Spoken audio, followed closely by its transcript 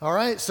All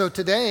right, so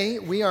today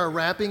we are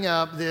wrapping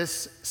up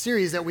this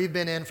series that we've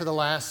been in for the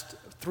last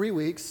 3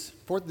 weeks.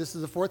 This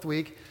is the fourth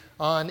week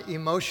on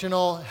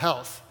emotional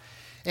health.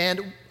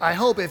 And I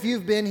hope if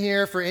you've been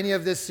here for any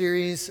of this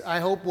series,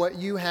 I hope what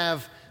you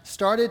have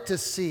started to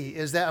see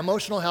is that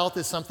emotional health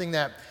is something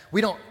that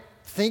we don't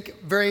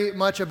think very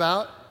much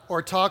about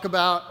or talk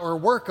about or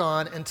work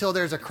on until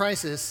there's a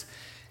crisis.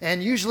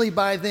 And usually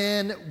by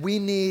then, we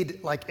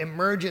need like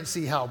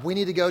emergency help. We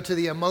need to go to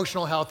the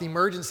emotional health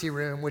emergency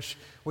room, which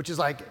is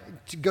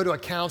like to go to a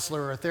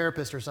counselor or a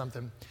therapist or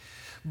something.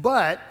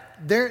 But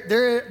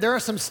there are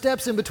some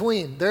steps in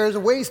between. There's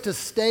ways to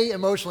stay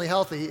emotionally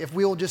healthy if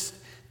we will just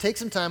take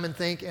some time and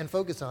think and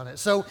focus on it.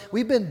 So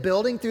we've been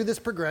building through this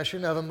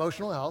progression of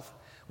emotional health.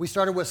 We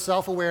started with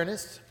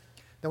self-awareness.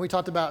 Then we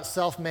talked about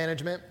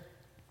self-management.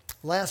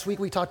 Last week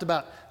we talked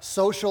about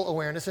social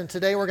awareness, and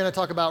today we're going to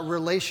talk about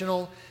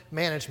relational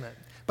management.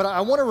 But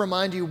I want to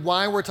remind you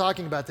why we're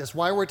talking about this,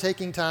 why we're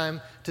taking time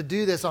to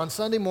do this on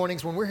Sunday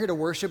mornings when we're here to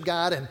worship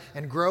God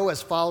and grow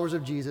as followers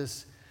of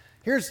Jesus.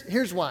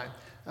 Here's why.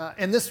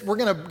 We're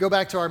going to go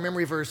back to our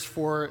memory verse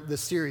for the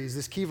series,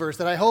 this key verse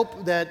that I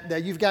hope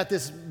that you've got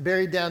this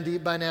buried down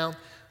deep by now.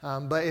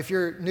 But if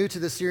you're new to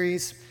the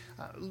series,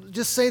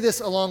 just say this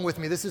along with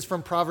me. This is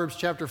from Proverbs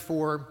chapter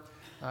 4,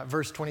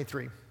 verse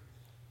 23.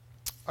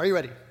 Are you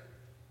ready?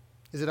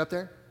 Is it up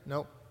there?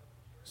 No.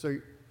 So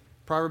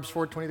Proverbs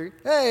 4:23.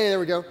 Hey, there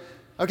we go.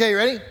 Okay, you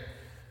ready?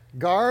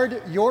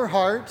 Guard your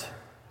heart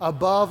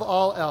above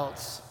all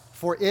else,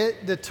 for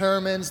it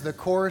determines the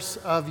course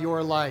of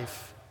your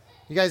life.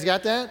 You guys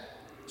got that?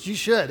 You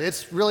should.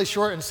 It's really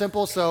short and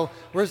simple, so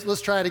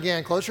let's try it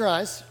again. Close your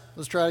eyes.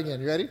 Let's try it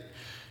again. You ready?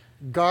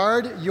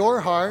 Guard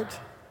your heart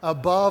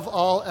above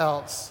all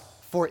else,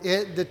 for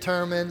it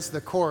determines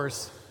the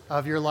course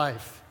of your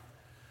life.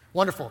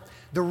 Wonderful.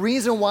 The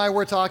reason why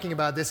we're talking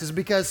about this is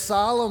because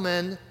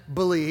Solomon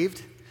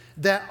believed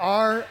that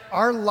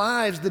our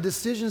lives, the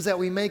decisions that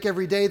we make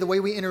every day, the way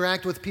we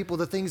interact with people,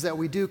 the things that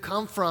we do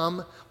come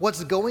from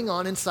what's going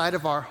on inside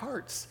of our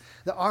hearts.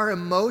 That our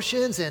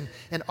emotions and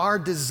our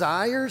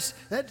desires,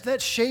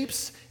 that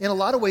shapes in a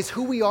lot of ways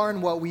who we are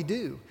and what we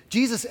do.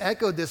 Jesus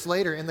echoed this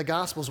later in the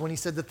Gospels when he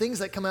said, the things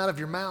that come out of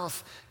your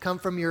mouth come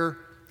from your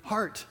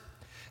heart.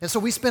 And so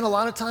we spend a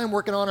lot of time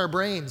working on our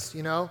brains,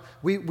 you know.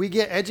 We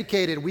get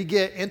educated, we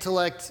get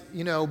intellect,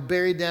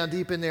 buried down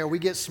deep in there. We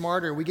get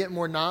smarter, we get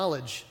more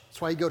knowledge.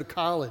 That's why you go to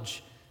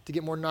college, to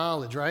get more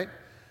knowledge, right?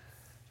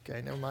 Okay,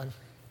 never mind.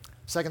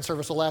 Second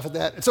service will laugh at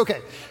that. It's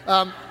okay.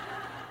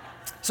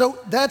 So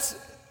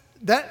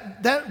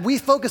that we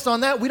focus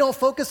on that. We don't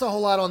focus a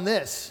whole lot on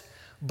this.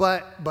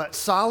 But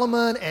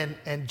Solomon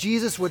and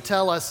Jesus would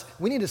tell us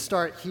we need to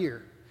start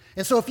here.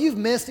 And so if you've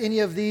missed any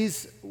of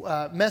these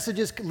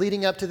messages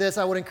leading up to this,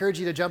 I would encourage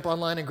you to jump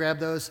online and grab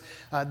those.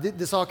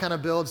 This all kind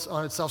of builds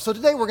on itself. So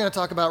today we're going to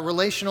talk about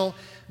relational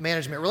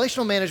management.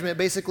 Relational management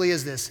basically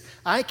is this.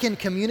 I can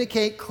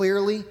communicate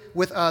clearly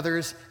with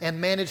others and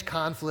manage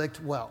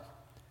conflict well.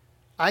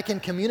 I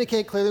can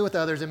communicate clearly with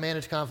others and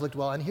manage conflict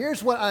well. And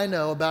here's what I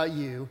know about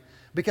you,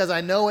 because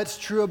I know it's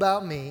true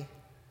about me.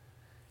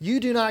 You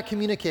do not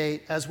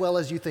communicate as well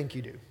as you think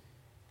you do.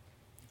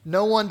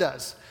 No one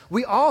does.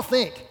 We all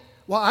think,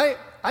 well,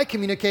 I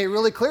communicate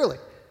really clearly.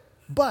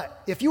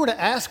 But if you were to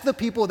ask the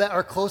people that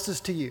are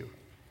closest to you,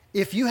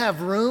 if you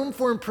have room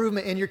for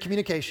improvement in your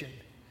communication,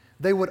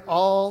 they would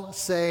all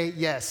say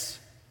yes.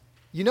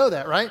 You know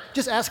that, right?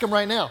 Just ask them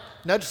right now.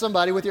 Nudge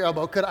somebody with your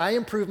elbow. Could I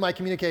improve my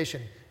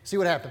communication? See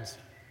what happens.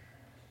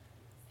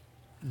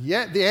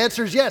 Yeah, the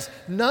answer is yes.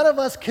 None of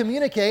us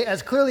communicate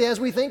as clearly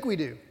as we think we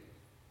do.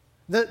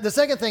 The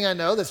second thing I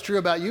know that's true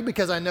about you,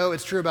 because I know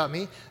it's true about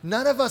me,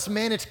 none of us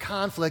manage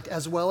conflict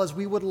as well as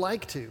we would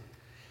like to.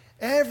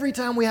 Every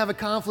time we have a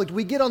conflict,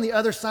 we get on the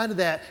other side of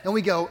that and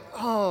we go,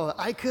 oh,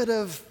 I could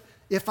have,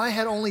 if I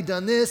had only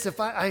done this, if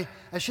I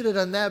should have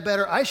done that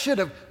better,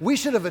 we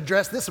should have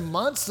addressed this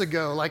months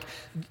ago. Like,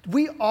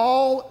 we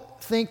all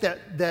think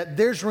that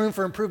there's room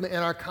for improvement in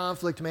our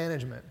conflict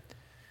management.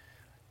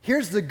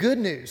 Here's the good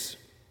news.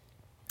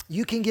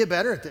 You can get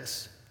better at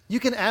this. You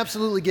can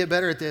absolutely get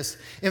better at this.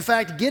 In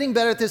fact, getting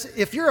better at this,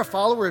 if you're a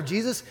follower of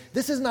Jesus,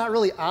 this is not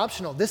really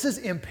optional. This is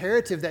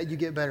imperative that you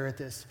get better at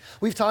this.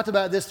 We've talked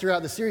about this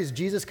throughout the series.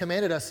 Jesus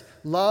commanded us,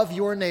 love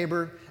your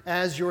neighbor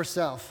as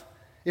yourself.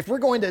 If we're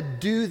going to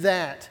do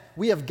that,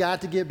 we have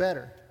got to get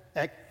better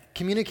at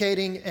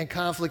communicating and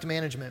conflict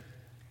management.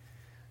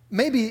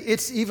 Maybe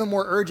it's even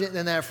more urgent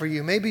than that for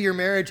you. Maybe your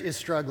marriage is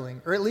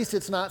struggling, or at least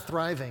it's not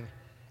thriving.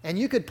 And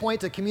you could point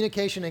to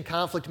communication and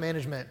conflict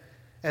management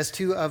as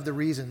two of the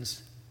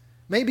reasons.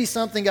 Maybe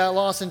something got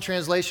lost in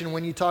translation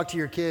when you talk to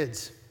your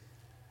kids.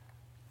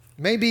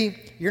 Maybe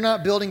you're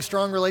not building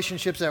strong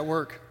relationships at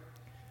work.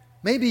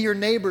 Maybe your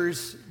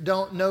neighbors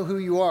don't know who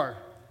you are,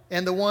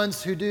 and the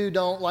ones who do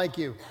don't like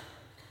you.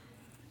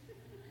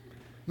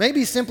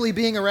 Maybe simply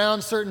being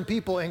around certain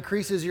people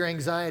increases your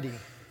anxiety.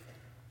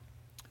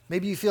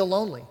 Maybe you feel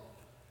lonely.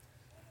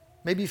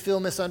 Maybe you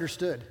feel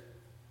misunderstood.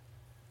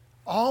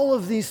 All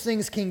of these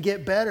things can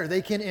get better.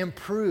 They can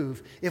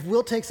improve if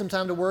we'll take some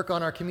time to work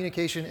on our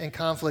communication and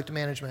conflict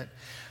management.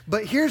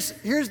 But here's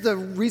the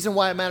reason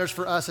why it matters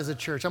for us as a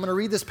church. I'm going to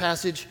read this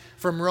passage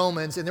from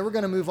Romans, and then we're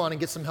going to move on and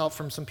get some help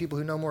from some people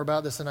who know more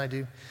about this than I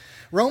do.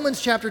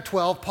 Romans chapter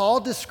 12, Paul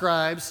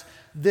describes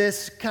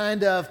this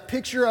kind of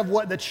picture of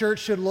what the church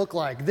should look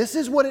like. This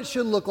is what it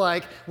should look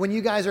like when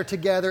you guys are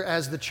together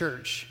as the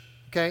church,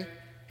 okay?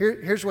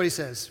 Here's what he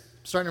says,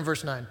 starting in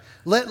verse 9.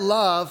 Let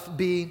love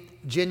be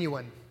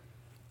genuine.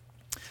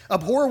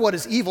 Abhor what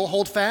is evil,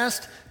 hold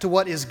fast to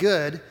what is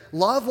good.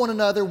 Love one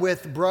another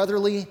with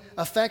brotherly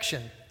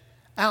affection.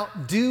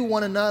 Outdo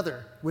one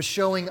another with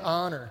showing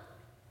honor.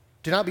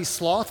 Do not be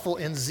slothful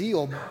in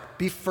zeal.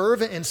 Be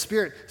fervent in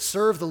spirit.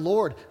 Serve the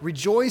Lord.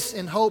 Rejoice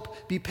in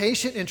hope. Be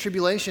patient in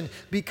tribulation.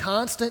 Be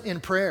constant in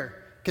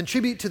prayer.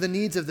 Contribute to the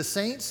needs of the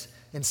saints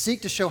and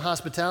seek to show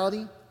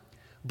hospitality.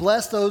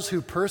 Bless those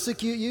who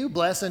persecute you.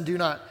 Bless and do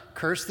not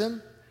curse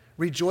them.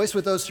 Rejoice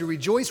with those who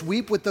rejoice.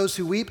 Weep with those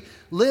who weep.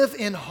 Live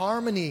in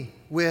harmony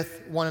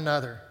with one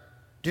another.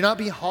 Do not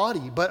be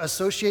haughty, but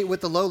associate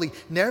with the lowly.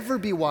 Never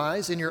be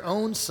wise in your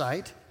own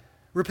sight.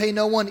 Repay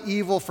no one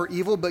evil for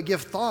evil, but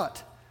give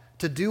thought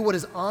to do what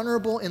is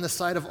honorable in the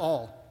sight of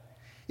all.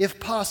 If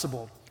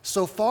possible,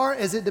 so far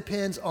as it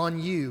depends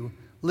on you,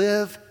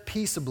 live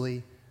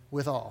peaceably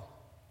with all.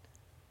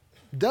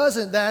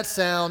 Doesn't that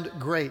sound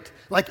great?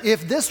 Like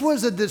if this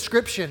was a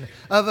description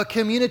of a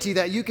community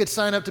that you could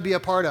sign up to be a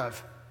part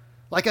of,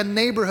 like a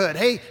neighborhood.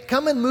 Hey,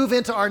 come and move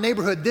into our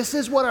neighborhood. This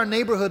is what our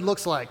neighborhood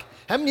looks like.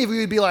 How many of you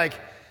would be like,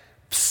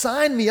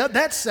 sign me up?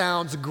 That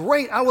sounds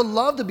great. I would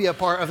love to be a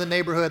part of the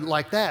neighborhood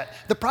like that.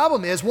 The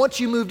problem is, once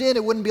you moved in,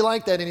 it wouldn't be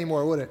like that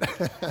anymore, would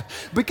it?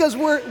 Because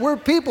we're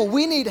people.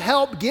 We need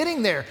help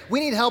getting there. We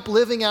need help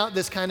living out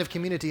this kind of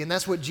community, and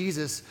that's what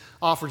Jesus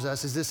offers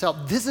us, is this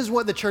help. This is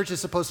what the church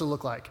is supposed to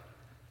look like.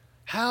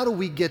 How do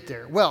we get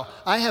there? Well,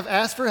 I have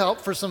asked for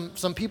help for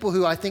some people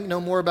who I think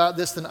know more about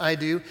this than I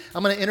do.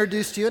 I'm going to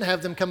introduce to you and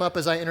have them come up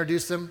as I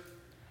introduce them.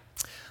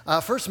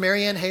 First,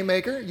 Marianne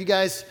Haymaker. You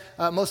guys,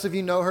 most of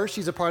you know her.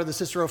 She's a part of the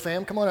Cicero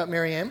fam. Come on up,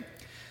 Marianne.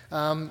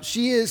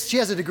 She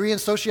has a degree in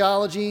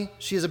sociology.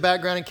 She has a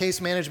background in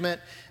case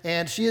management,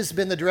 and she has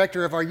been the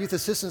director of our youth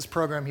assistance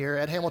program here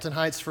at Hamilton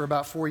Heights for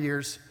about 4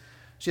 years.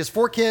 She has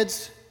 4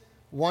 kids,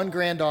 1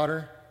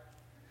 granddaughter,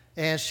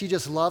 and she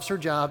just loves her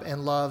job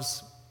and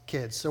loves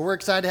kids. So we're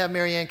excited to have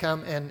Marianne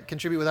come and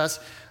contribute with us.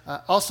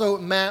 Also,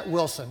 Matt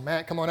Wilson.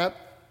 Matt, come on up.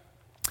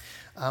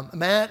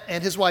 Matt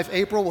and his wife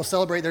April will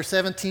celebrate their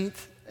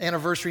 17th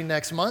anniversary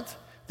next month.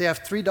 They have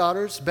 3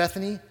 daughters,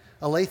 Bethany,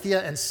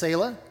 Alethea, and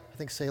Selah. I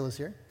think Selah's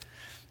here.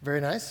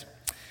 Very nice.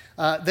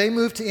 They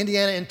moved to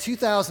Indiana in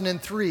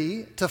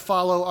 2003 to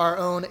follow our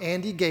own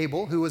Andy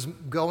Gable, who was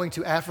going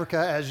to Africa,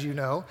 as you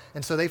know.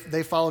 And so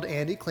they followed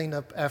Andy, cleaned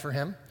up after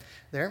him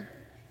there.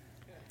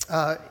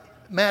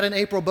 Matt and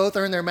April both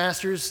earned their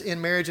master's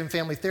in marriage and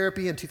family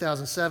therapy in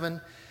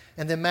 2007,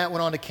 and then Matt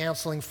went on to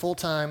counseling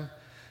full-time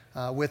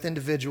with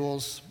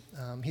individuals.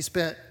 He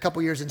spent a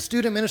couple years in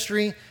student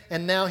ministry,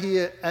 and now he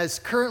is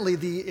currently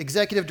the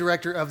executive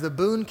director of the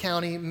Boone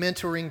County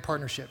Mentoring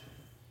Partnership.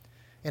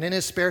 And in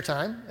his spare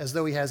time, as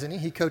though he has any,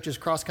 he coaches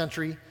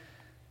cross-country,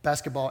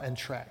 basketball, and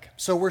track.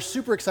 So we're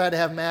super excited to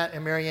have Matt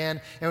and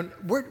Marianne, and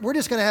we're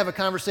just going to have a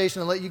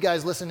conversation and let you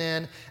guys listen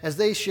in as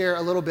they share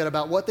a little bit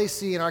about what they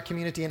see in our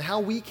community and how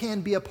we can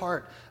be a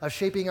part of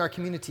shaping our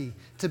community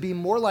to be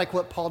more like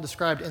what Paul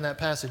described in that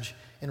passage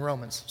in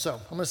Romans. So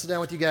I'm going to sit down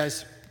with you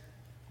guys.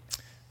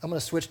 I'm going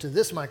to switch to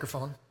this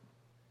microphone,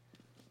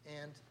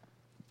 and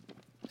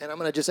I'm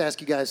going to just ask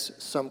you guys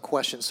some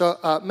questions. So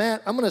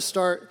Matt, I'm going to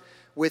start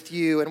with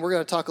you, and we're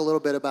going to talk a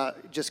little bit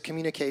about just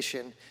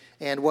communication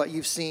and what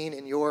you've seen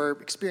in your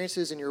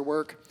experiences in your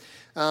work.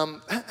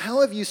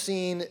 How have you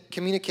seen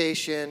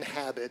communication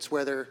habits,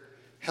 whether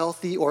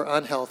healthy or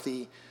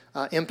unhealthy,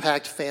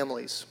 impact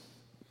families?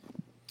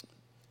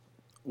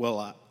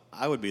 Well,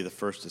 I would be the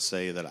first to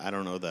say that I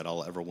don't know that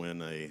I'll ever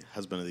win a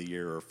Husband of the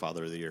Year or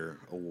Father of the Year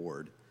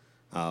award,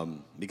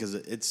 because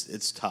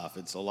it's tough.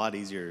 It's a lot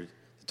easier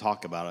to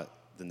talk about it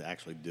than to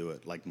actually do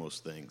it, like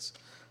most things.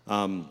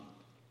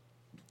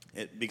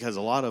 Because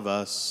a lot of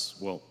us,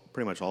 well,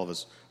 pretty much all of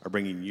us, are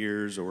bringing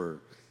years or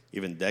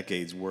even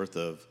decades worth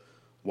of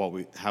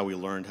how we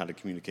learned how to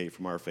communicate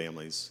from our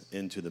families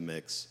into the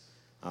mix.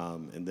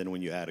 And then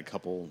when you add a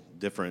couple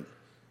different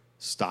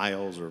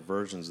styles or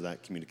versions of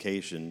that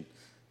communication,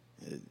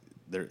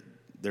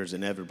 there's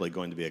inevitably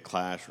going to be a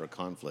clash or a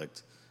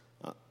conflict.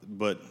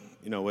 But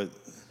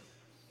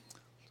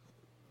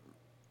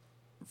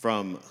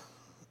from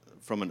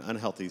an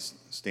unhealthy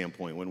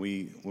standpoint, when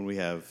we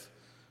have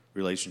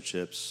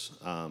relationships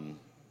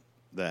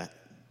that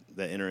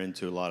enter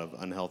into a lot of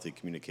unhealthy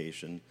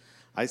communication,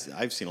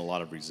 I've seen a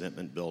lot of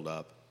resentment build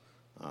up.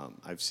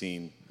 I've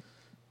seen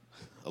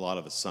a lot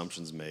of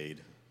assumptions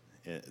made,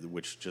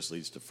 which just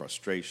leads to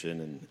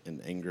frustration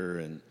and anger,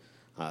 and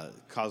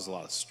causes a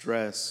lot of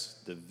stress,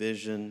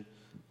 division,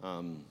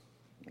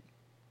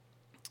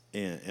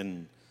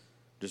 and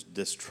just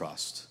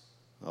distrust.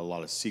 A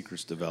lot of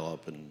secrets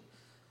develop, and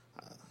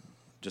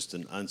just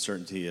an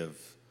uncertainty of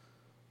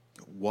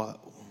what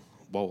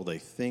will they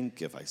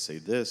think if I say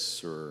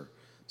this, or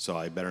so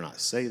I better not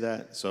say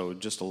that. So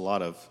just a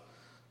lot of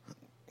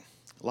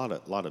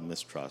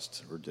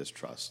mistrust or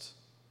distrust.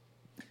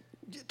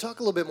 Talk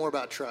a little bit more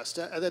about trust.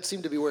 That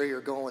seemed to be where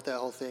you're going with that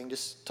whole thing.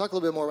 Just talk a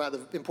little bit more about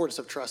the importance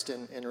of trust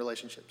in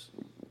relationships,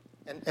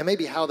 and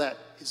maybe how that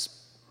is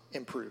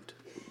improved.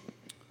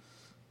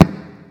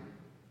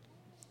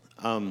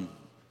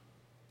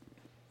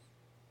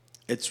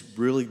 It's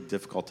really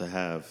difficult to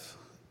have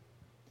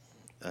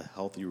a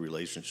healthy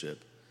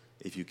relationship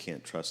if you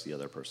can't trust the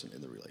other person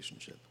in the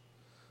relationship.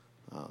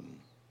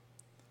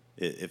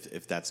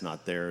 If that's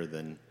not there,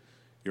 then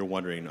you're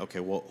wondering, okay,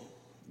 well,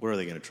 what are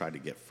they going to try to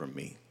get from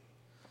me?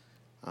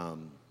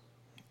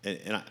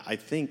 And I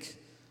think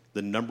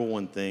the number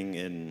one thing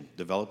in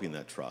developing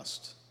that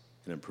trust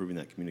and improving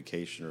that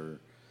communication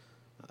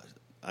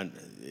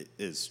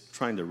is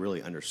trying to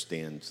really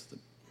understand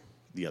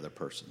the other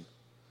person.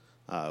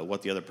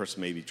 What the other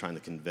person may be trying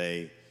to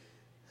convey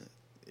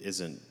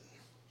isn't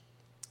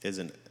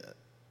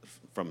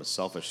from a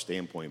selfish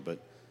standpoint, but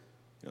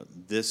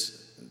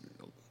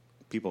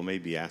people may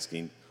be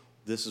asking,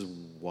 this is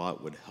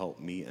what would help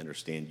me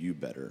understand you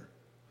better,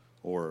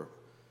 or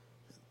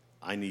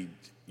I need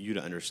you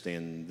to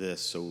understand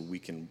this so we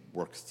can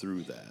work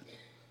through that,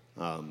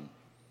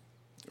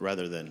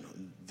 rather than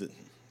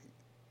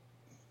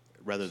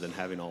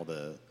having all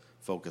the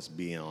focus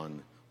be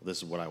on, this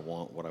is what I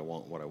want,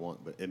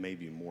 but it may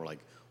be more like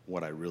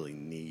what I really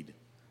need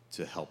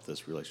to help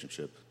this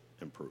relationship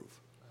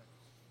improve.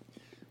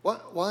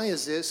 Why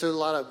is this? So a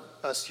lot of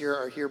us here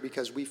are here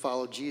because we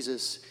follow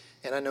Jesus,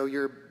 and I know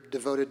you're a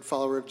devoted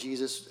follower of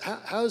Jesus.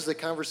 How is the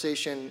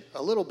conversation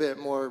a little bit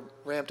more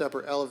ramped up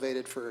or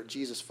elevated for a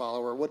Jesus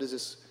follower? What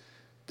is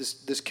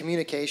this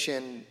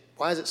communication?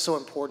 Why is it so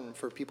important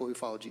for people who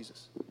follow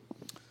Jesus?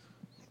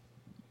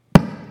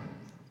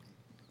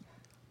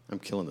 I'm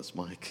killing this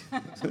mic.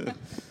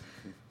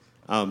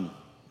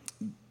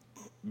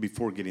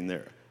 Before getting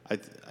there, I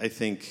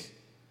think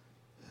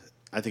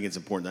it's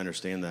important to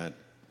understand that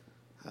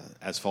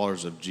as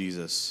followers of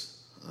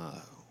Jesus,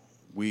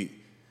 we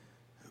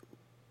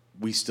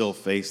still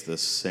face the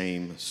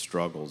same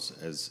struggles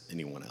as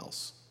anyone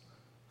else.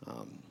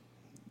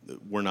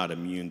 We're not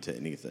immune to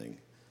anything.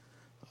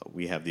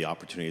 We have the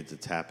opportunity to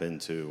tap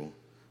into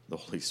the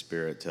Holy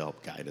Spirit to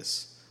help guide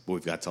us, but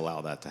we've got to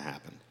allow that to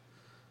happen.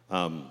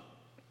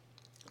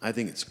 I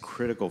think it's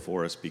critical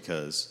for us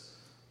because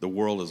the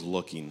world is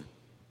looking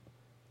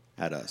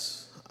at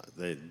us.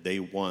 They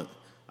want.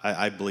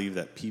 I believe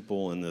that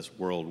people in this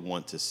world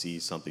want to see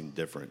something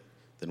different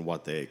than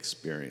what they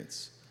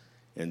experience,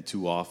 and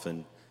too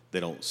often they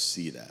don't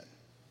see that.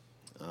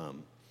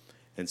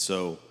 And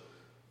so,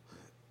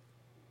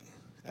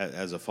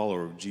 as a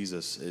follower of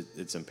Jesus,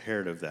 it's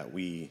imperative that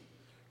we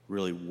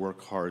really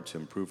work hard to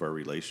improve our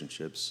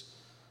relationships,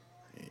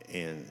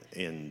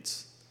 and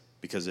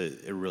because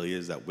it really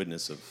is that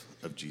witness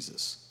of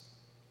Jesus.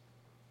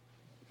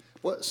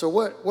 So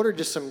what are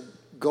just some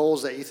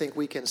goals that you think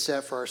we can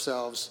set for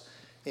ourselves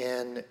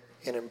in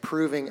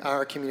improving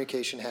our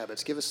communication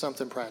habits? Give us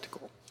something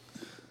practical.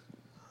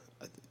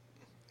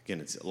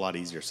 Again, it's a lot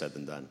easier said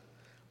than done.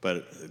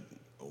 But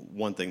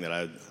one thing that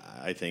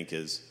I think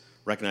is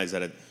recognize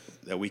that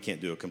we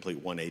can't do a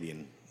complete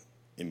 180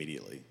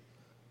 immediately,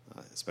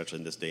 especially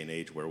in this day and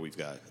age where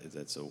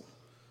it's a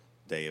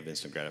day of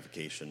instant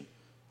gratification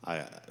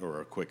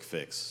or a quick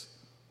fix.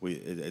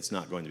 It's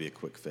not going to be a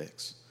quick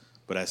fix.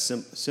 But as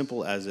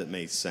simple as it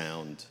may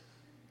sound,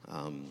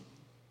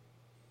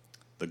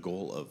 the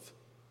goal of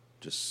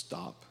just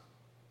stop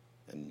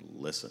and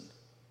listen.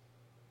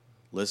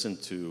 Listen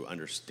to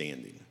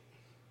understanding.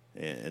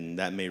 And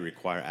that may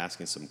require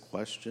asking some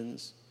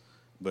questions,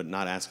 but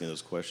not asking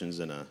those questions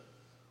in a,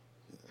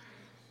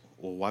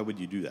 well, why would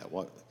you do that?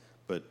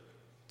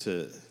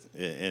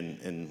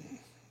 And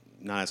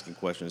not asking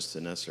questions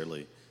to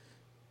necessarily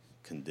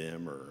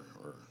condemn or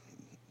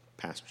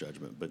pass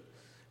judgment, but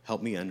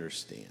help me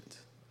understand.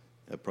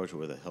 Approach it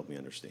with a help me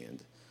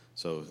understand.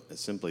 So it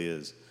simply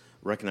is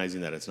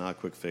recognizing that it's not a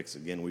quick fix.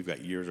 Again, we've got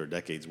years or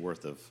decades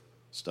worth of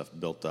stuff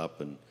built up,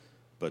 and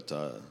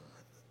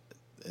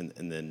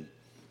then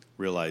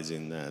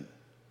realizing that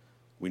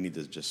we need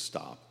to just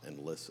stop and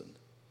listen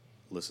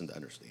to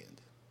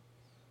understand.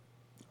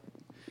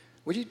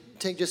 Would you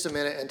take just a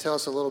minute and tell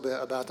us a little bit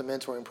about the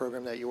mentoring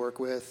program that you work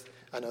with?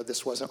 I know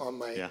this wasn't on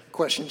my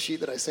question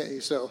sheet that I sent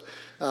you, so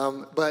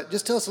but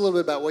just tell us a little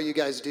bit about what you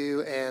guys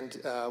do and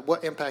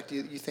what impact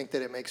you think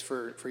that it makes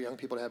for young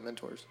people to have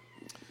mentors.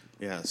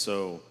 Yeah,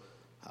 so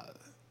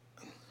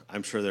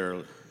I'm sure there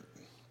are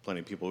plenty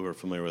of people who are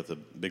familiar with the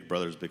Big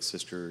Brothers, Big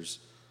Sisters,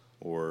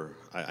 or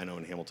I know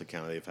in Hamilton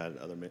County they've had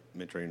other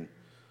mentoring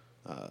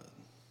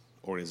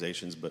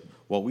organizations, but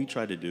what we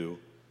try to do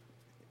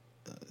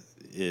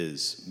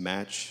is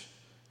match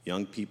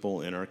young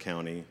people in our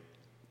county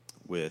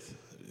with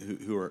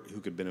who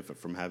could benefit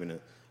from having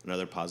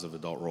another positive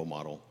adult role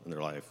model in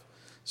their life.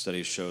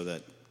 Studies show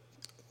that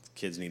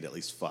kids need at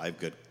least 5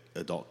 good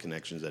adult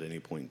connections at any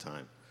point in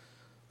time.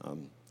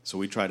 So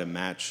we try to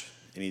match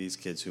any of these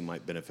kids who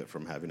might benefit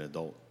from having an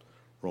adult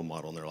role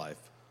model in their life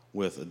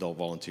with adult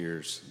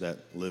volunteers that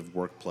live,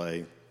 work,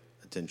 play,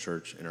 attend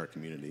church in our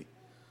community.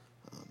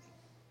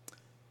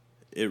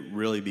 It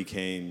really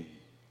became,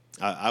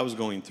 I was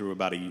going through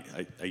about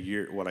a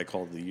year, what I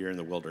call the year in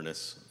the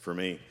wilderness for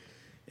me.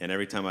 And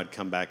every time I'd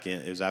come back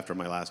in, it was after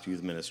my last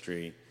youth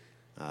ministry,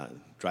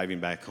 driving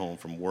back home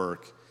from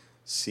work,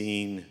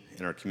 seeing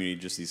in our community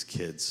just these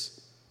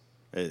kids.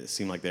 It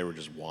seemed like they were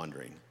just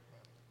wandering.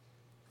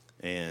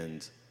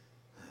 And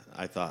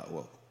I thought,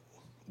 well,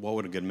 what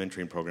would a good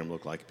mentoring program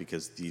look like?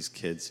 Because these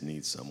kids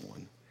need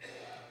someone.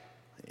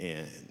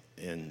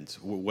 And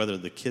whether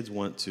the kids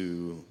want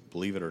to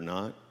believe it or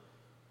not,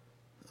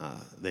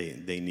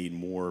 they need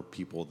more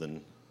people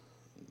than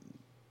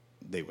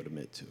they would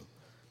admit to.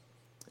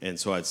 And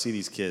so I'd see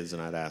these kids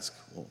and I'd ask,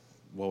 well,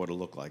 what would it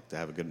look like to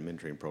have a good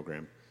mentoring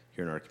program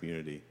here in our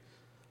community?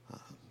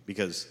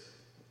 Because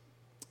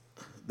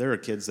there are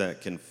kids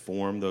that can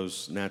form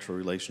those natural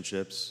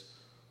relationships,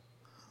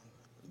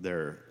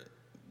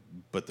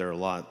 but there are a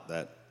lot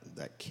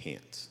that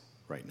can't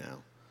right now,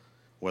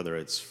 whether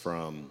it's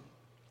from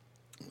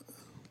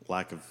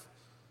lack of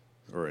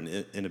or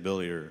an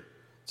inability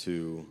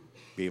to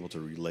be able to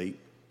relate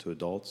to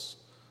adults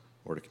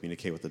or to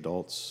communicate with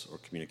adults or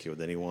communicate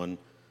with anyone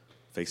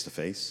face to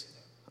face.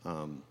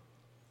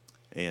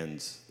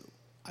 And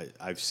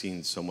I've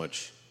seen so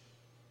much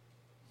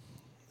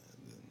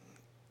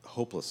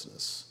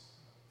hopelessness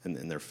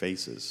in their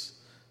faces.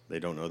 They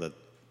don't know that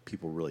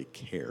people really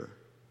care.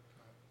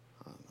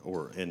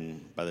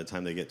 And by the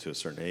time they get to a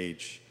certain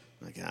age,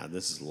 like,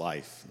 this is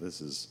life.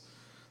 This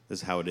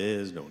is how it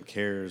is. No one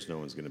cares. No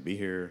one's going to be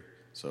here.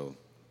 So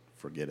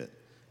forget it.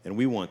 And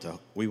we want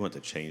to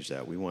change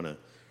that. We want to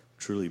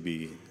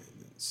truly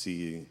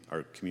see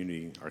our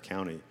community, our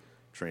county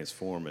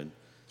transform, and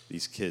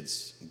these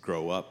kids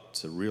grow up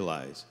to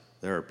realize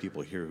there are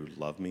people here who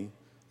love me.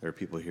 There are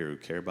people here who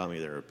care about me.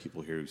 There are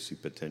people here who see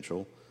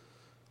potential.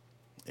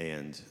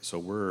 And so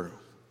we're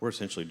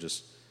essentially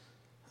just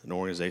an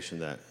organization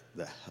that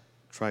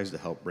tries to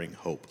help bring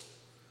hope.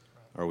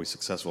 Are we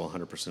successful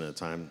 100% of the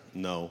time?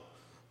 No,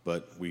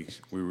 but we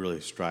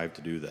really strive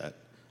to do that.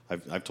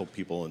 I've told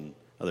people in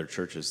other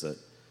churches that,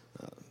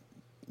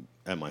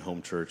 at my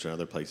home church and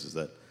other places,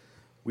 that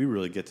we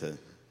really get to,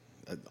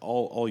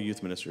 all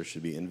youth ministers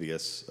should be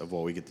envious of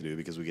what we get to do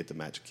because we get to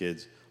match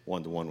kids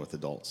one-to-one with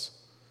adults.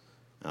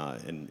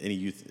 And any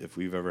youth, if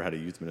we've ever had a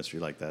youth ministry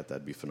like that,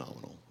 that'd be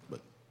phenomenal.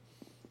 But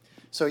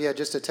so yeah,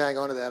 just to tag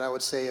onto that, I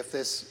would say if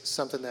this is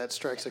something that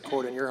strikes a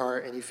chord in your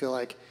heart and you feel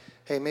like,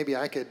 hey, maybe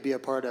I could be a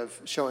part of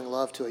showing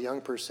love to a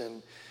young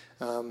person,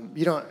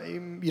 you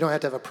don't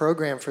have to have a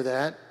program for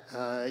that.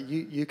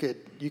 You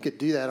could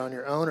do that on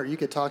your own, or you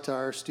could talk to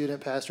our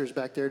student pastors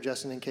back there,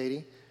 Justin and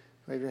Katie.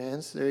 Wave your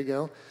hands. There you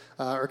go.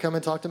 Or come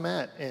and talk to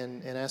Matt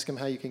and ask him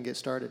how you can get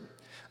started.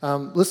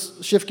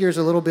 Let's shift gears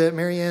a little bit.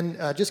 Marianne,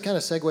 just kind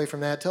of segue from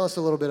that. Tell us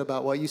a little bit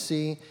about what you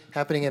see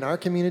happening in our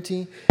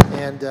community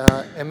and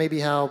maybe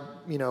how,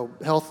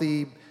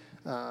 healthy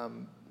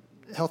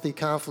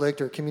conflict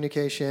or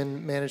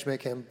communication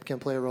management can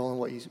play a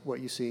role in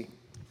what you see.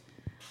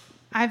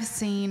 I've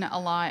seen a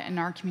lot in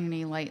our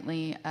community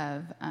lately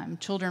of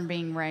children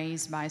being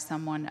raised by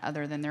someone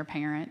other than their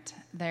parent.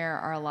 There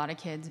are a lot of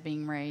kids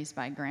being raised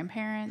by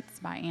grandparents,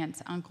 by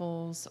aunts,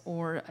 uncles,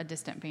 or a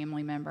distant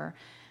family member.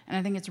 And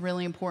I think it's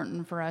really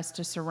important for us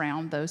to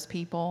surround those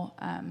people.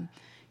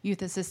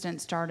 Youth Assistant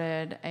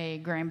started a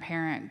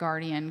grandparent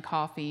guardian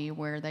coffee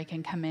where they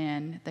can come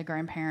in, the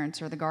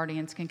grandparents or the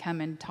guardians can come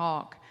and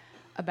talk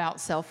about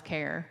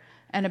self-care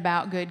and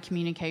about good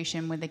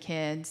communication with the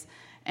kids.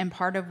 And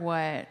part of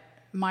what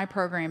my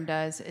program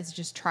does is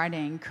just try to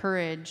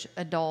encourage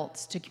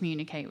adults to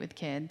communicate with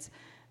kids.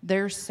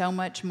 They're so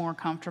much more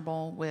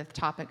comfortable with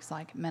topics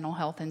like mental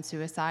health and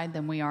suicide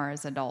than we are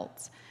as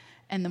adults.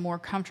 And the more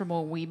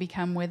comfortable we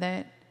become with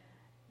it,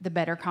 the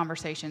better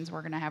conversations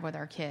we're going to have with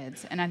our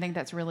kids. And I think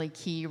that's really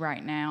key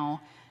right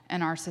now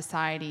in our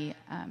society.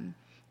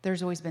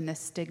 There's always been this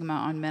stigma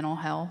on mental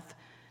health.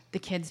 The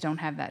kids don't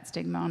have that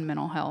stigma on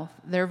mental health.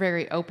 They're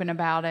very open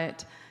about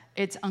it.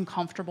 It's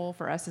uncomfortable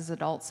for us as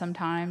adults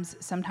sometimes.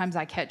 Sometimes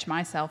I catch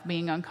myself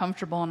being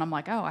uncomfortable, and I'm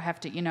like, I have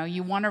to,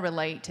 you want to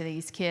relate to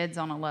these kids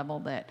on a level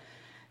that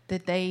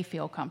they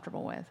feel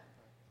comfortable with.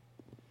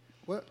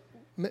 What?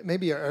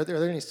 Maybe are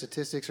there any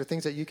statistics or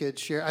things that you could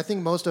share? I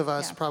think most of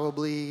us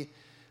probably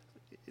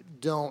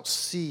don't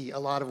see a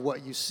lot of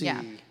what you see.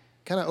 Yeah.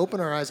 Kind of open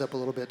our eyes up a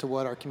little bit to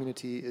what our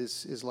community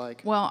is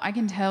like. Well, I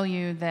can tell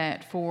you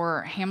that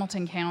for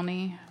Hamilton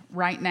County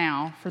right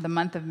now, for the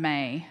month of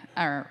May,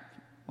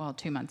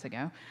 2 months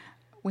ago,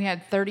 we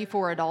had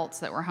 34 adults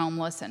that were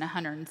homeless and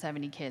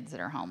 170 kids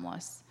that are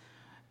homeless.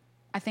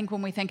 I think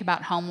when we think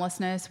about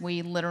homelessness,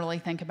 we literally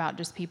think about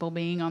just people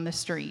being on the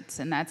streets,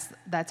 and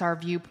that's our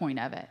viewpoint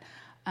of it.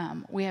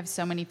 We have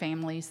so many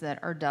families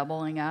that are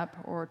doubling up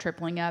or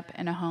tripling up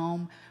in a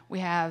home. We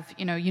have,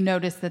 you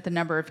notice that the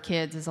number of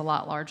kids is a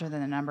lot larger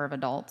than the number of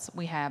adults.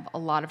 We have a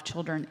lot of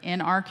children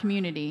in our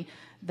community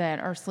that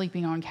are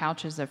sleeping on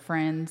couches of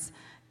friends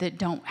that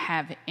don't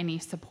have any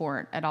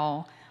support at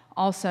all.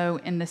 Also,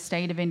 in the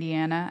state of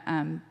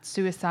Indiana,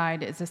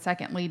 suicide is the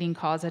second leading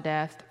cause of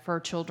death for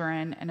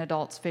children and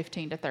adults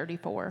 15 to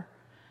 34.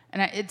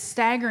 And it's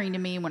staggering to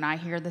me when I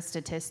hear the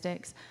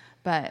statistics.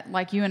 But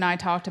like you and I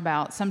talked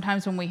about,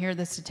 sometimes when we hear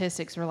the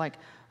statistics, we're like,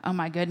 oh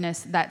my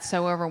goodness, that's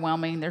so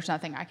overwhelming. There's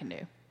nothing I can do.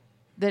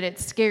 That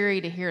it's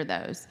scary to hear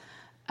those.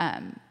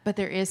 But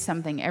there is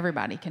something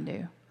everybody can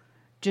do.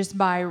 Just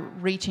by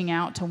reaching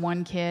out to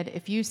one kid.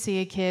 If you see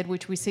a kid,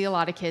 which we see a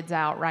lot of kids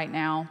out right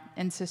now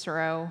in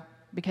Cicero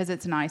because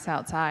it's nice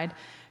outside.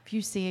 If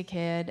you see a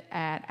kid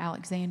at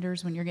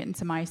Alexander's when you're getting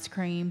some ice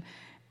cream,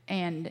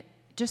 and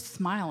just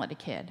smile at a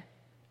kid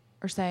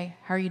or say,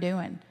 how are you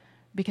doing?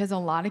 Because a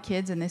lot of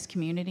kids in this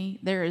community,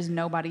 there is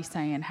nobody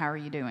saying, how are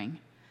you doing?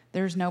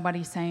 There's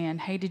nobody saying,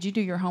 hey, did you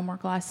do your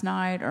homework last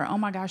night? Or, oh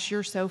my gosh,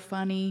 you're so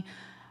funny.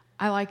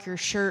 I like your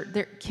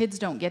shirt. Kids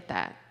don't get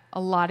that.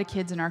 A lot of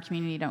kids in our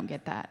community don't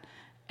get that.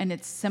 And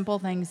it's simple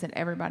things that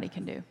everybody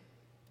can do.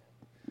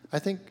 I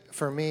think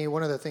for me,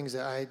 one of the things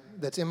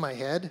that's in my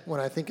head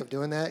when I think of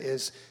doing that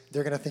is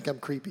they're going to think I'm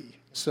creepy.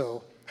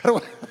 So how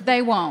do I?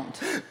 They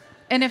won't.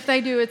 And if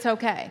they do, it's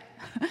okay.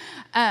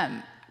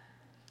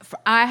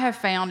 I have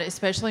found,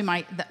 especially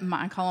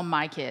I call them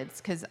my kids,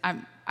 because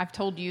I've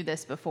told you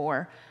this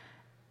before.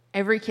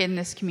 Every kid in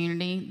this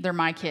community, they're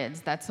my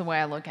kids. That's the way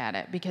I look at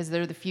it, because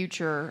they're the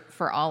future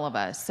for all of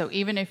us. So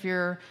even if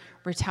you're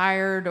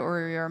retired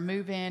or you're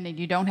moving and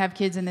you don't have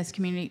kids in this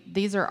community,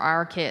 these are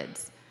our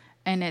kids.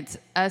 And it's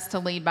us to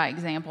lead by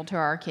example to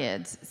our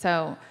kids.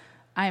 So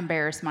I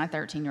embarrass my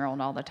 13-year-old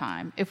all the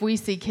time. If we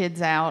see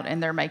kids out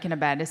and they're making a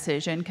bad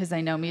decision because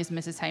they know me as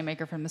Mrs.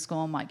 Haymaker from the school,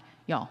 I'm like,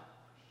 y'all,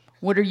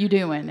 what are you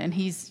doing? And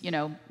he's,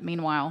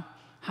 meanwhile,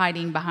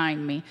 hiding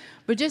behind me.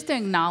 But just to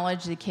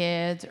acknowledge the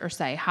kids or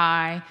say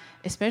hi,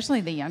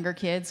 especially the younger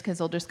kids, because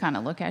they'll just kind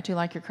of look at you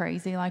like you're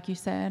crazy, like you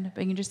said.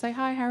 But you can just say,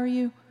 hi, how are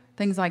you?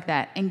 Things like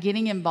that. And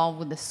getting involved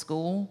with the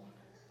school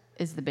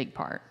is the big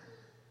part.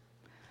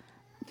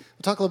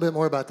 We'll talk a little bit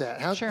more about that.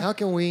 How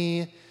can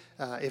we,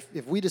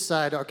 if we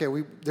decide, okay,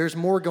 there's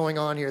more going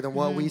on here than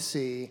what we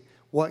see,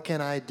 what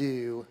can I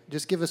do?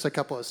 Just give us a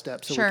couple of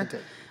steps so we can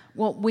take.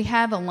 Well, we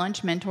have a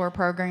lunch mentor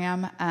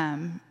program.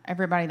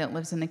 Everybody that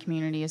lives in the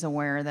community is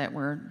aware that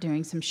we're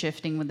doing some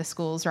shifting with the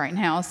schools right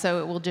now, so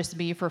it will just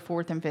be for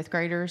 4th and 5th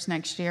graders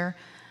next year.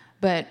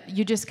 But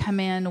you just come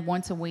in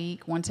once a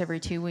week, once every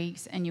 2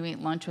 weeks, and you eat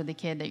lunch with the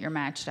kid that you're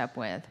matched up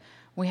with.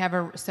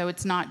 So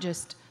it's not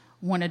just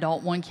one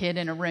adult, one kid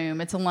in a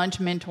room. It's a lunch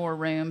mentor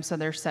room, so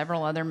there's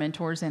several other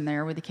mentors in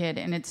there with the kid,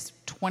 and it's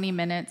 20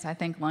 minutes, I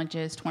think lunch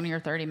is 20 or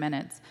 30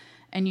 minutes,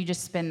 and you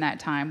just spend that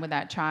time with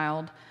that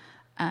child.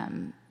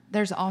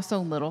 There's also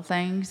little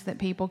things that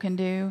people can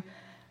do.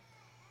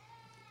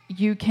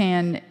 You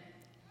can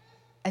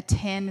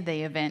attend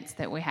the events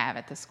that we have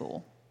at the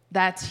school.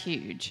 That's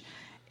huge.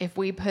 If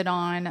we put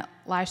on,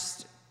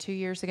 2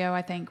 years ago,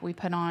 I think, we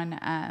put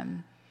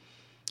on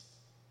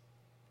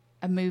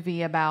a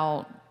movie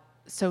about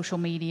social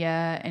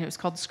media, and it was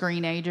called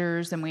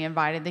Screenagers, and we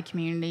invited the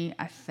community.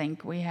 I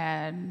think we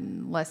had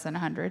less than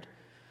 100.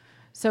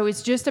 So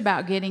it's just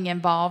about getting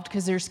involved,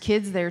 because there's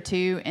kids there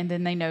too, and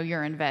then they know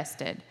you're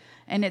invested.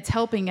 And it's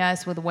helping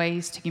us with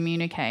ways to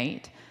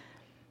communicate.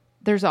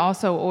 There's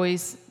also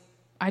always,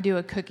 I do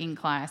a cooking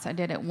class. I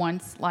did it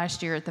once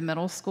last year at the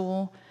middle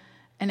school,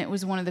 and it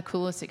was one of the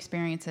coolest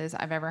experiences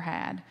I've ever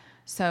had.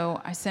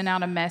 So I sent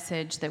out a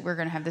message that we're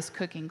going to have this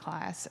cooking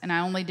class, and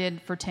I only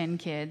did for 10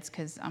 kids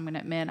because I'm going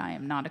to admit I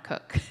am not a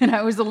cook, and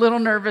I was a little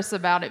nervous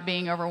about it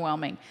being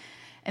overwhelming.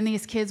 And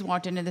these kids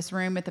walked into this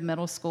room at the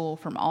middle school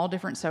from all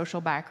different social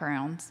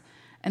backgrounds,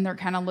 and they're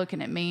kind of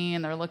looking at me,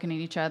 and they're looking at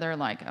each other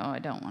like, oh, I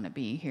don't want to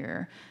be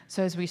here.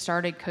 So as we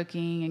started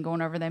cooking and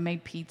going over, they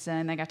made pizza,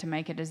 and they got to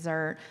make a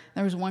dessert.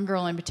 There was one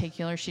girl in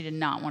particular, she did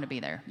not want to be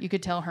there. You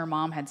could tell her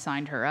mom had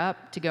signed her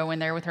up to go in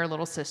there with her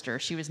little sister.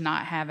 She was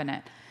not having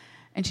it.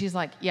 And she's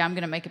like, yeah, I'm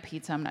going to make a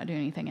pizza. I'm not doing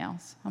anything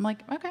else. I'm like,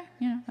 okay,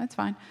 that's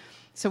fine.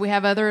 So we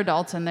have other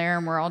adults in there,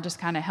 and we're all just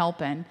kind of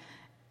helping.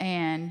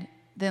 And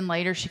then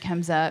later she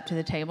comes up to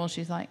the table.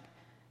 She's like,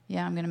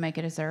 yeah, I'm going to make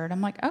a dessert.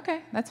 I'm like,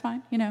 okay, that's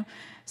fine,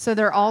 So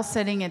they're all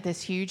sitting at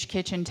this huge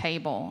kitchen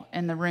table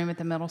in the room at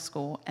the middle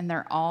school, and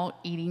they're all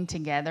eating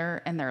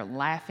together, and they're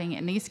laughing.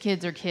 And these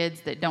kids are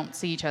kids that don't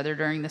see each other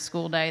during the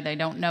school day. They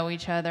don't know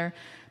each other.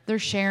 They're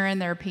sharing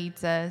their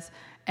pizzas.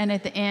 And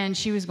at the end,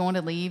 she was going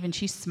to leave, and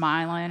she's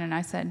smiling. And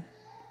I said,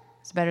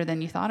 it's better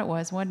than you thought it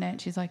was, wasn't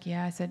it? She's like,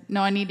 yeah. I said,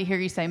 no, I need to hear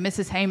you say,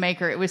 Mrs.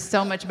 Haymaker, it was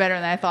so much better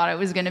than I thought it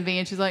was going to be.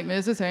 And she's like,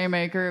 Mrs.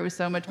 Haymaker, it was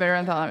so much better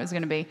than I thought it was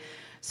going to be.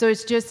 So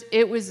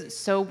it was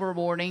so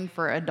rewarding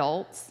for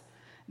adults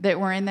that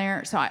were in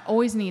there. So I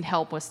always need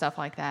help with stuff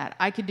like that.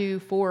 I could do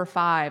 4 or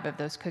 5 of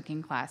those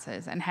cooking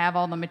classes and have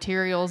all the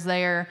materials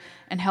there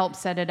and help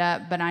set it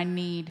up, but I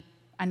need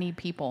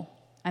people.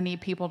 I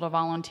need people to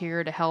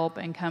volunteer to help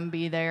and come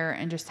be there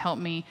and just help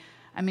me.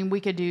 I mean,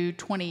 we could do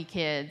 20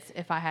 kids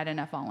if I had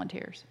enough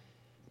volunteers.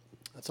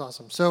 That's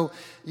awesome. So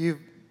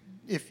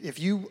if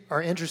you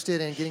are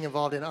interested in getting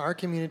involved in our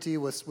community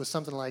with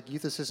something like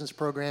Youth Assistance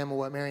Program or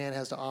what Marianne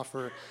has to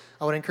offer,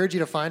 I would encourage you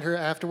to find her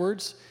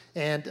afterwards,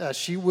 and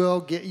she will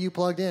get you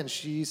plugged in.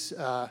 She's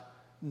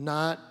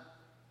not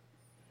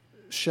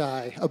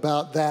shy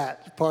about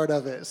that part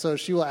of it, so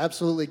she will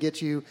absolutely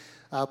get you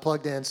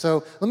plugged in.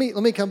 So let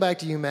me come back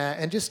to you, Matt,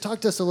 and just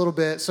talk to us a little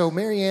bit. So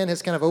Marianne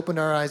has kind of opened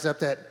our eyes up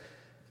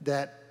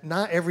that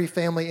not every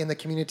family in the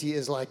community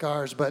is like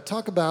ours, but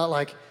talk about,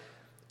 like,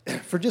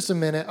 for just a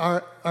minute,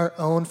 our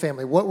own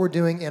family, what we're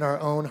doing in our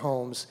own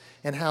homes,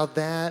 and how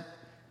that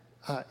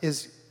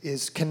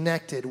is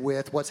connected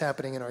with what's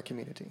happening in our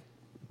community.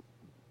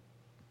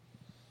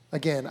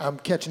 Again, I'm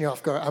catching you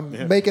off guard.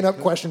 I'm making up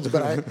questions,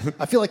 but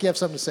I feel like you have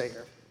something to say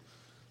here.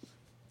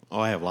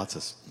 Oh, I have lots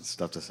of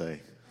stuff to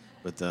say,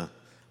 but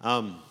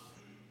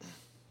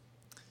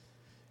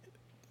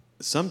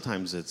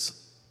sometimes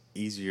it's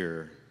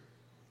easier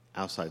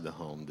outside the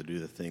home to do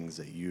the things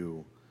that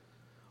you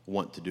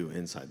want to do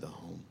inside the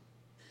home.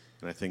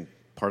 And I think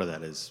part of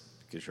that is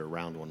because you're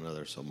around one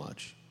another so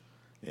much.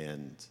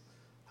 And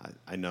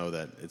I know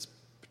that it's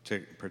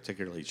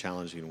particularly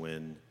challenging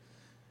when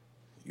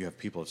you have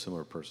people of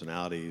similar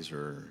personalities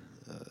or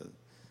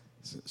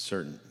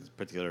certain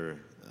particular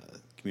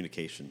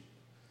communication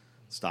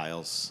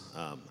styles.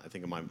 I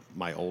think of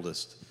my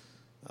oldest,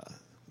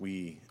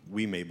 we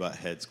may butt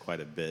heads quite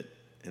a bit,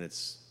 and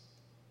it's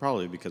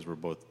probably because we're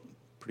both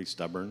pretty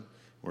stubborn.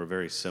 We're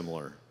very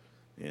similar.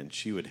 And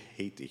she would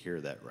hate to hear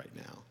that right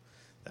now,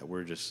 that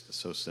we're just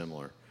so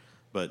similar.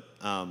 But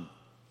I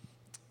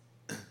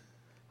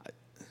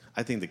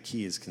think the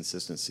key is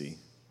consistency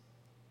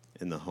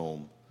in the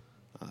home,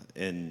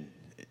 and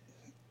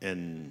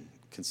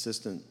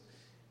consistent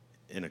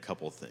in a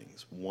couple of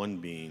things. One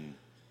being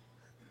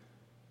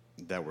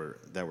that we're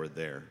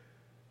there,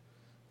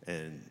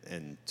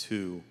 and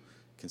two,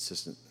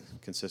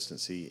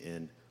 consistency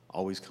in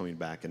always coming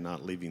back and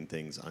not leaving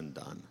things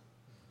undone.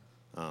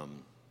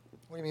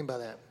 What do you mean by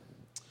that?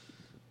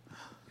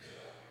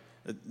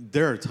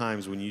 There are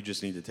times when you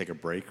just need to take a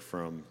break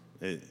from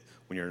it,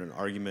 when you're in an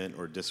argument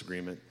or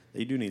disagreement,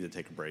 you do need to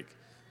take a break.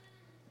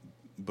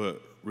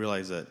 But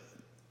realize that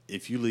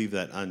if you leave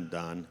that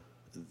undone,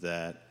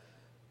 that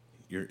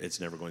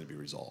it's never going to be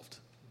resolved.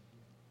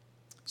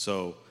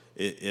 So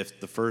if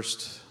the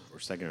first or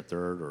second or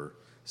third or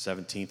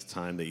 17th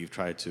time that you've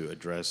tried to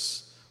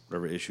address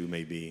whatever issue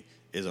may be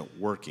isn't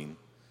working,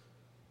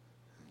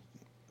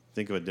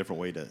 think of a different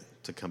way to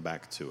come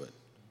back to it.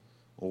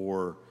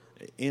 Or,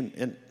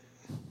 and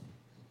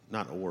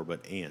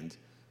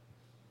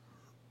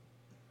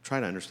try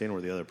to understand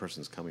where the other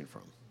person's coming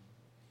from.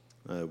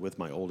 With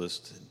my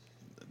oldest,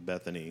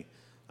 Bethany,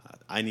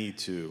 I'll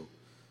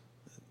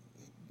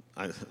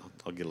get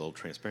a little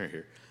transparent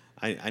here.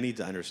 I need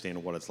to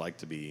understand what it's like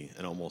to be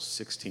an almost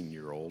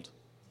 16-year-old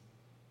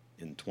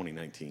in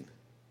 2019.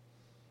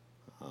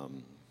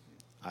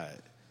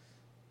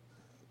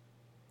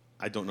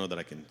 I don't know that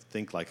I can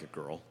think like a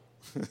girl,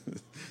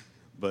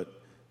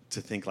 but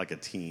to think like a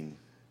teen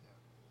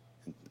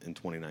in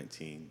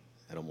 2019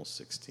 at almost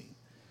 16.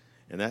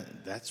 And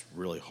that's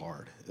really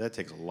hard. That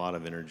takes a lot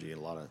of energy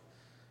and a lot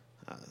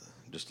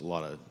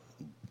of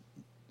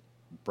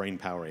brain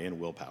power and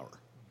willpower.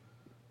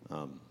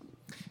 And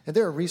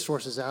there are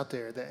resources out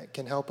there that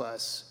can help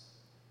us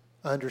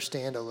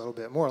understand a little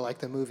bit more, like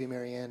the movie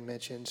Marianne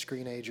mentioned,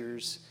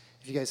 Screenagers.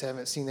 If you guys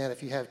haven't seen that,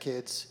 if you have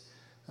kids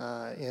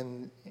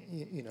under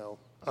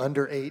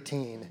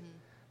 18,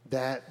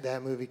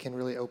 that movie can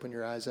really open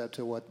your eyes up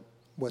to what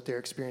they're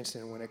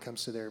experiencing when it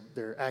comes to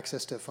their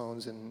access to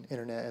phones and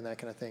internet and that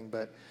kind of thing.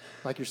 But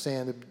like you're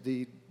saying,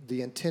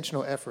 the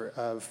intentional effort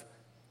of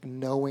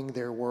knowing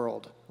their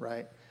world,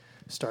 right,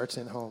 starts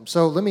in home.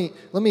 So let me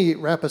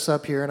wrap us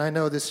up here. And I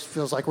know this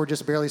feels like we're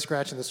just barely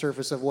scratching the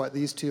surface of what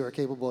these two are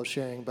capable of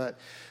sharing, but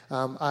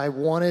I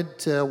wanted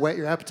to whet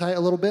your appetite a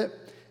little bit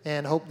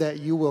and hope that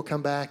you will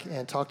come back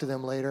and talk to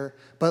them later.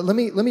 But let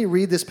me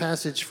read this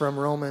passage from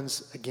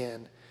Romans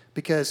again,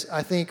 because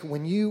I think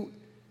when you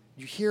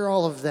hear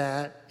all of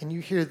that and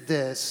you hear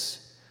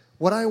this,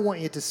 what I want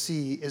you to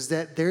see is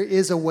that there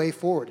is a way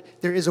forward.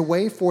 There is a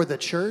way for the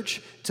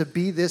church to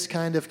be this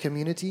kind of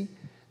community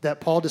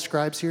that Paul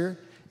describes here,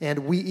 and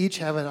we each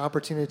have an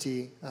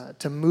opportunity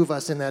to move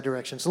us in that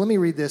direction. So let me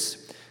read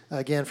this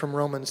again from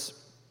Romans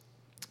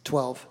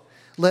 12.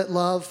 Let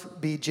love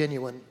be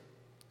genuine.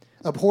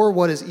 Abhor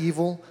what is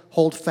evil.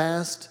 Hold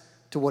fast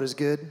to what is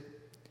good.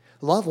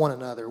 Love one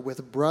another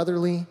with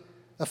brotherly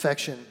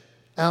affection.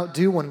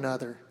 Outdo one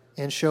another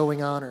in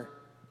showing honor.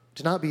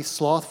 Do not be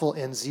slothful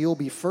in zeal.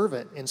 Be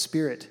fervent in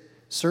spirit.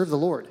 Serve the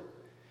Lord.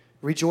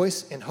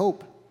 Rejoice in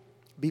hope.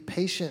 Be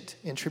patient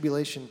in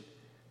tribulation.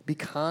 Be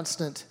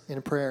constant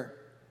in prayer.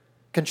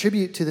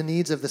 Contribute to the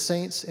needs of the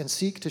saints and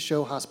seek to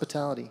show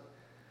hospitality.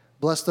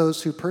 Bless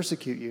those who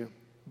persecute you.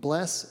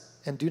 Bless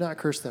and do not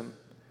curse them.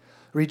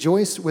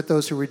 Rejoice with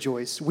those who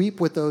rejoice.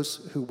 Weep with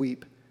those who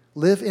weep.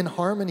 Live in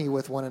harmony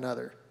with one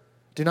another.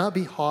 Do not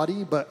be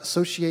haughty, but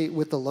associate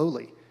with the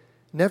lowly.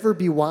 Never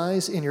be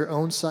wise in your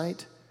own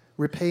sight.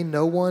 Repay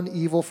no one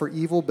evil for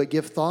evil, but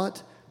give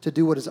thought to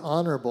do what is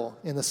honorable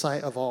in the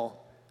sight of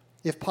all.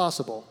 If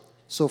possible,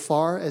 so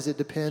far as it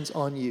depends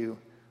on you,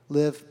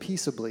 live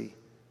peaceably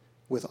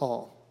with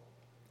all.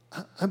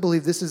 I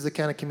believe this is the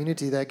kind of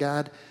community that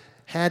God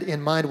had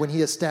in mind when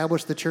he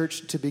established the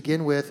church to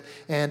begin with.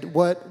 And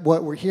what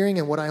we're hearing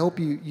and what I hope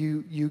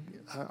you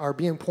are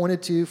being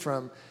pointed to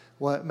from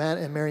what Matt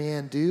and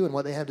Marianne do and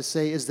what they have to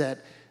say is that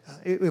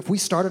if we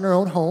start in our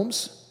own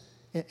homes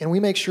and we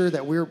make sure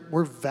that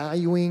we're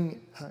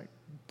valuing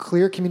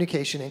clear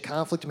communication and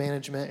conflict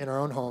management in our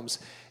own homes,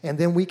 and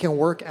then we can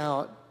work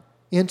out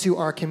into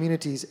our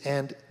communities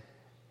and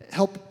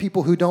help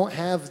people who don't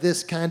have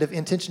this kind of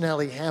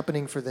intentionality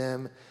happening for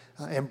them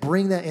and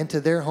bring that into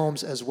their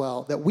homes as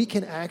well, that we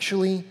can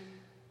actually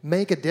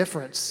make a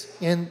difference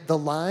in the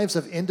lives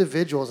of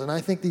individuals. And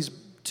I think these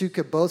two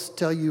could both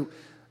tell you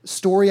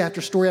story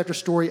after story after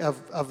story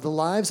of the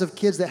lives of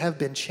kids that have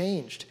been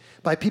changed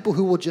by people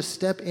who will just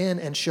step in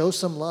and show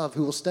some love,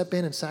 who will step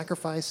in and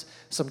sacrifice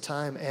some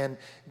time and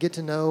get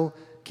to know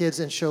kids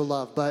and show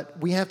love. But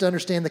we have to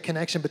understand the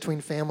connection between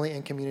family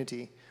and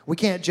community. We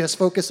can't just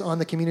focus on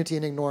the community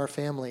and ignore our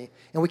family.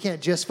 And we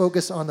can't just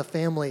focus on the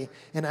family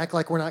and act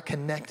like we're not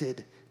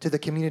connected to the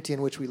community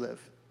in which we live.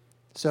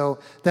 So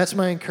that's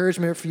my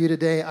encouragement for you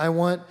today. I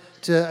want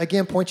to,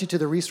 again, point you to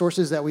the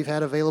resources that we've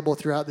had available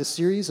throughout this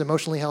series.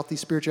 Emotionally Healthy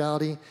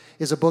Spirituality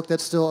is a book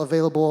that's still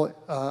available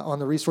on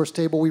the resource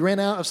table. We ran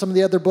out of some of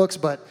the other books,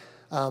 but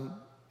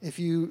if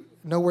you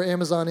know where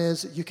Amazon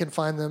is, you can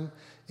find them,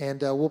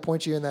 and we'll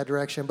point you in that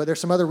direction. But there's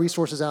some other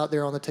resources out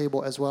there on the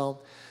table as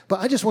well. But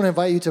I just want to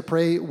invite you to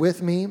pray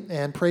with me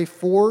and pray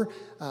for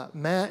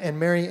Matt and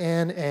Mary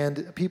Ann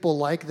and people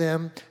like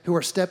them who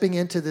are stepping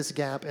into this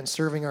gap and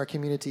serving our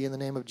community in the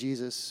name of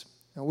Jesus.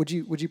 Now, would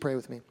you pray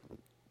with me?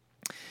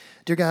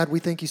 Dear God, we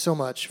thank you so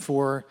much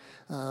for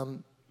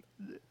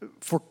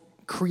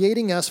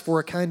creating us for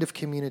a kind of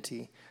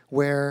community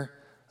where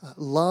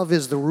love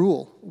is the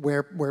rule,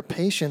 where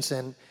patience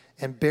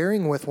and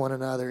bearing with one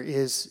another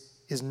is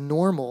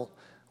normal,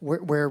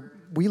 where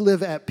we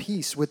live at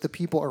peace with the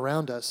people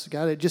around us.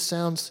 God, it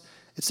sounds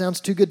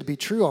too good to be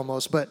true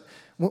almost, but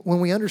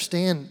when we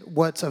understand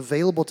what's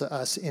available to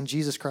us in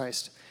Jesus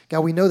Christ,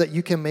 God, we know that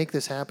you can make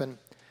this happen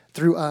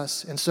through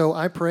us. And so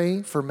I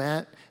pray for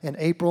Matt and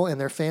April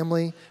and their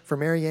family, for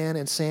Mary Ann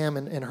and Sam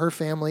and her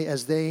family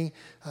as they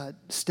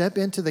step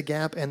into the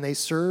gap and they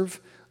serve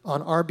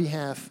on our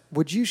behalf.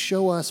 Would you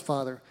show us,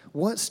 Father,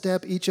 what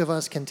step each of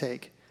us can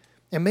take?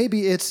 And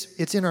maybe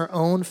it's in our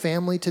own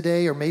family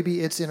today, or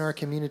maybe it's in our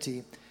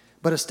community,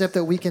 but a step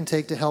that we can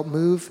take to help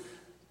move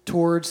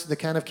towards the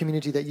kind of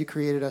community that you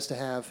created us to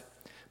have,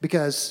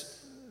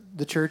 because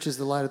the church is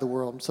the light of the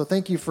world. So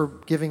thank you for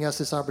giving us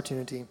this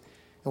opportunity,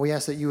 and we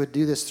ask that you would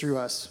do this through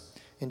us.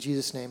 In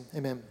Jesus' name,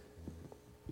 amen.